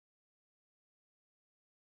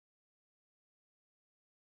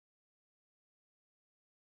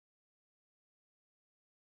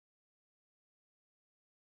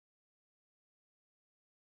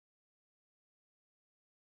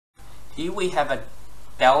Here we have a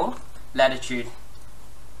Dell Latitude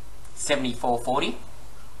E7440.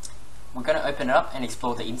 We're going to open it up and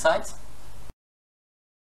explore the insides.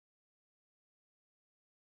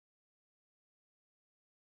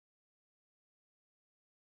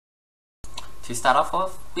 To start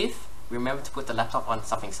off with, remember to put the laptop on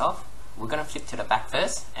something soft. We're going to flip to the back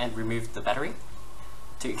first and remove the battery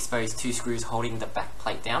to expose two screws holding the back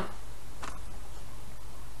plate down.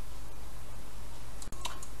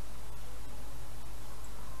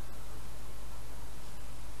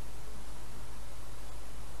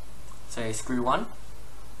 So screw 1,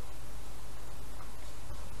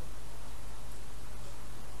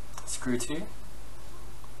 screw 2,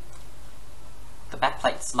 the back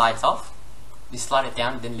plate slides off. You slide it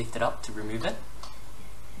down, then lift it up to remove it.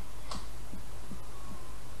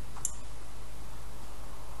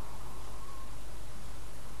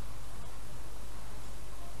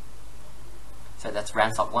 So that's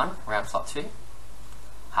RAM slot 1, RAM slot 2,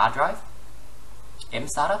 hard drive,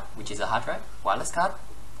 MSATA, which is a hard drive, wireless card,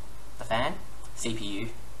 the fan, CPU,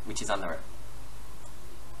 which is under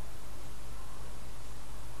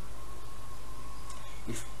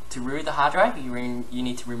it. To remove the hard drive, you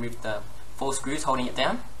need to remove the 4 screws holding it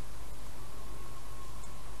down.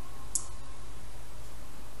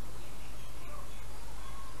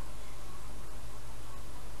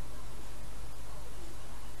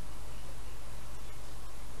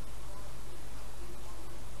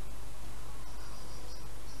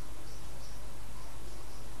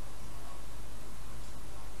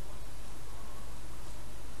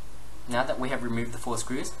 Now that we have removed the 4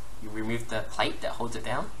 screws, you remove the plate that holds it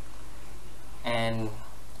down and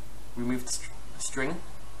remove the string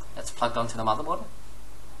that's plugged onto the motherboard,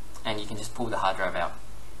 and you can just pull the hard drive out.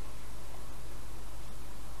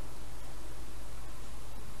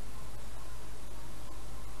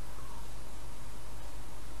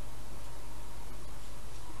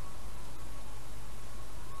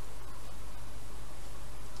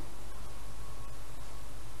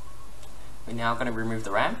 We're now going to remove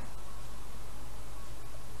the RAM.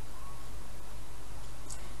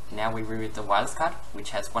 Now we remove the wireless card, which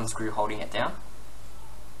has 1 screw holding it down.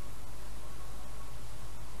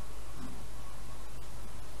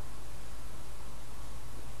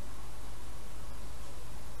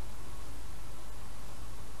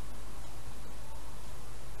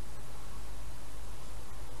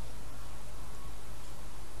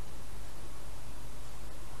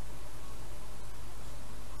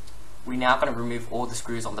 We're now going to remove all the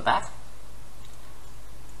screws on the back.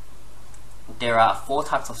 There are 4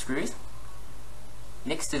 types of screws.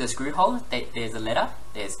 Next to the screw hole, there's a letter.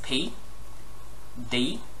 There's P,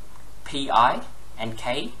 D, PI, and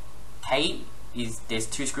K. There's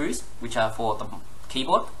 2 screws, which are for the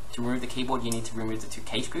keyboard. To remove the keyboard, you need to remove the 2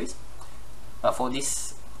 K screws. But for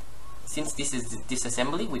this, since this is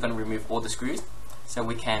disassembly, we're going to remove all the screws, so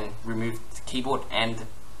we can remove the keyboard and the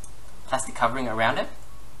plastic covering around it.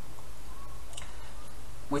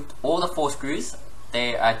 With all the 4 screws,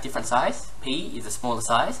 they are different size. P is a smaller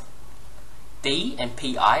size, D and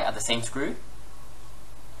PI are the same screw,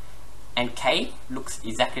 and K looks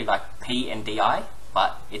exactly like P and DI,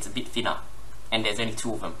 but it's a bit thinner, and there's only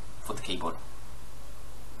 2 of them for the keyboard.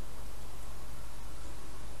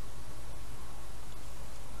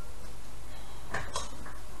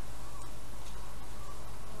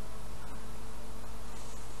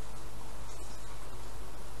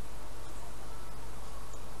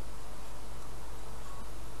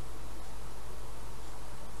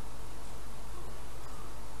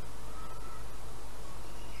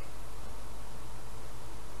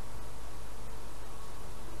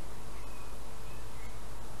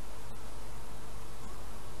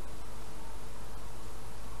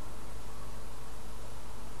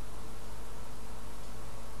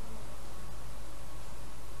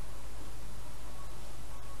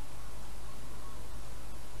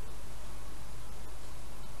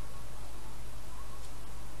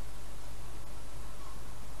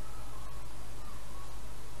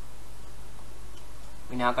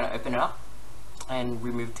 We're now going to open it up and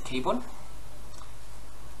remove the keyboard.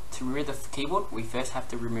 To remove the keyboard, we first have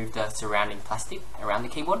to remove the surrounding plastic around the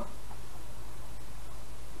keyboard.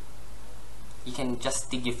 You can just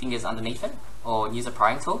stick your fingers underneath it or use a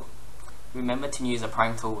prying tool. Remember to use a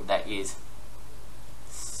prying tool that is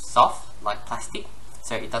soft, like plastic,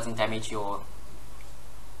 so it doesn't damage your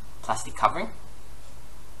plastic covering.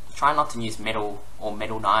 Try not to use metal or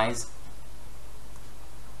metal knives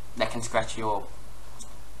that can scratch your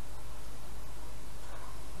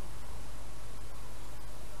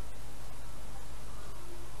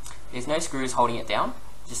There's no screws holding it down,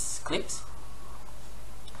 just clips.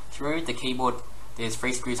 To remove the keyboard, There's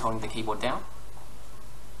 3 screws holding the keyboard down.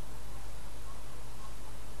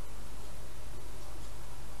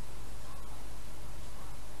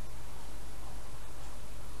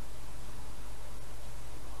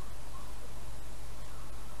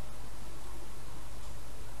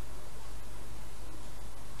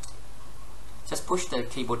 Just push the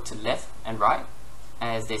keyboard to left and right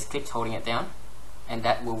as there's clips holding it down, and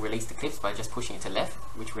that will release the clips by just pushing it to left,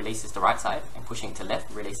 which releases the right side, and pushing it to left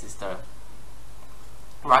releases the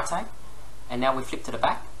right side. And now we flip to the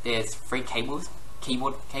back. There's 3 cables,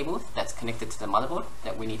 keyboard cables that's connected to the motherboard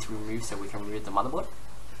that we need to remove so we can remove the motherboard.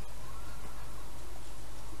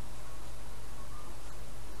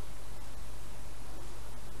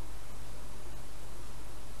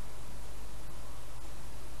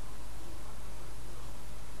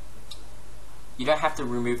 You don't have to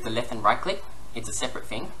remove the left and right click, it's a separate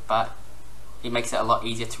thing, but it makes it a lot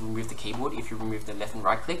easier to remove the keyboard if you remove the left and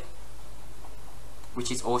right click, which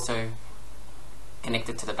is also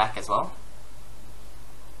connected to the back as well.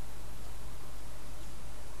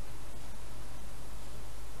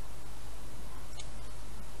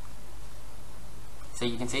 So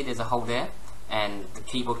you can see there's a hole there, and the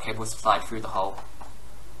keyboard cables slide through the hole.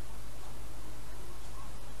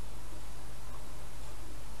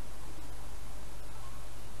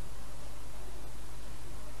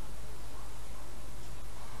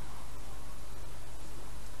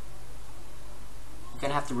 You're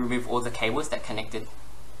going to have to remove all the cables that connected,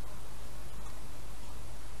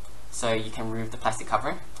 so you can remove the plastic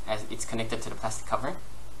covering as it's connected to the plastic covering.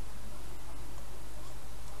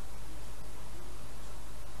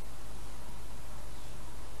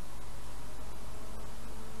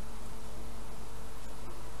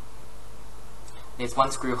 There's 1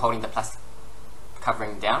 screw holding the plastic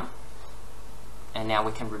covering down, and now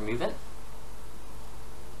we can remove it.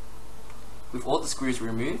 With all the screws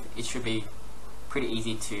removed, it should be pretty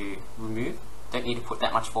easy to remove. Don't need to put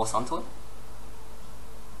that much force onto it.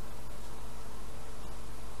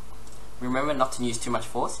 Remember not to use too much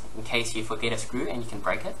force in case you forget a screw and you can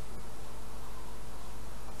break it.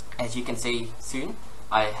 As you can see soon,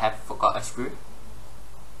 I have forgot a screw.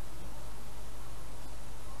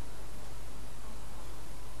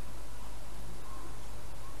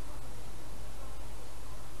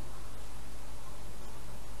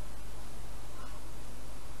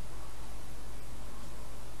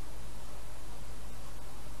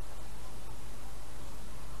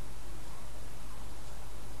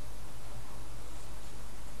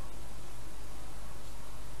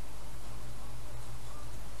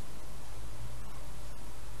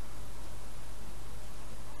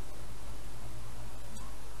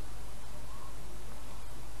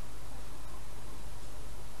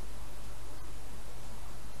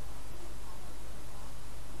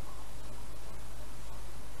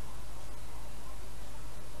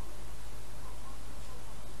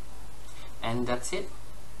 And that's it.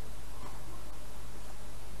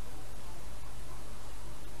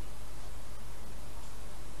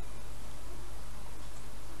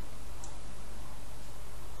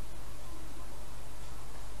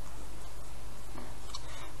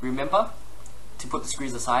 Remember to put the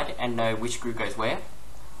screws aside and know which screw goes where,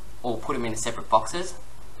 or put them in separate boxes,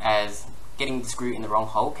 as getting the screw in the wrong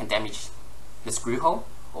hole can damage the screw hole,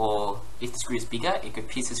 or if the screw is bigger it could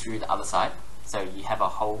pierce through the other side, so you have a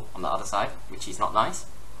hole on the other side, which is not nice.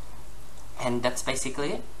 And that's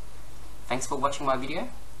basically it. Thanks for watching my video.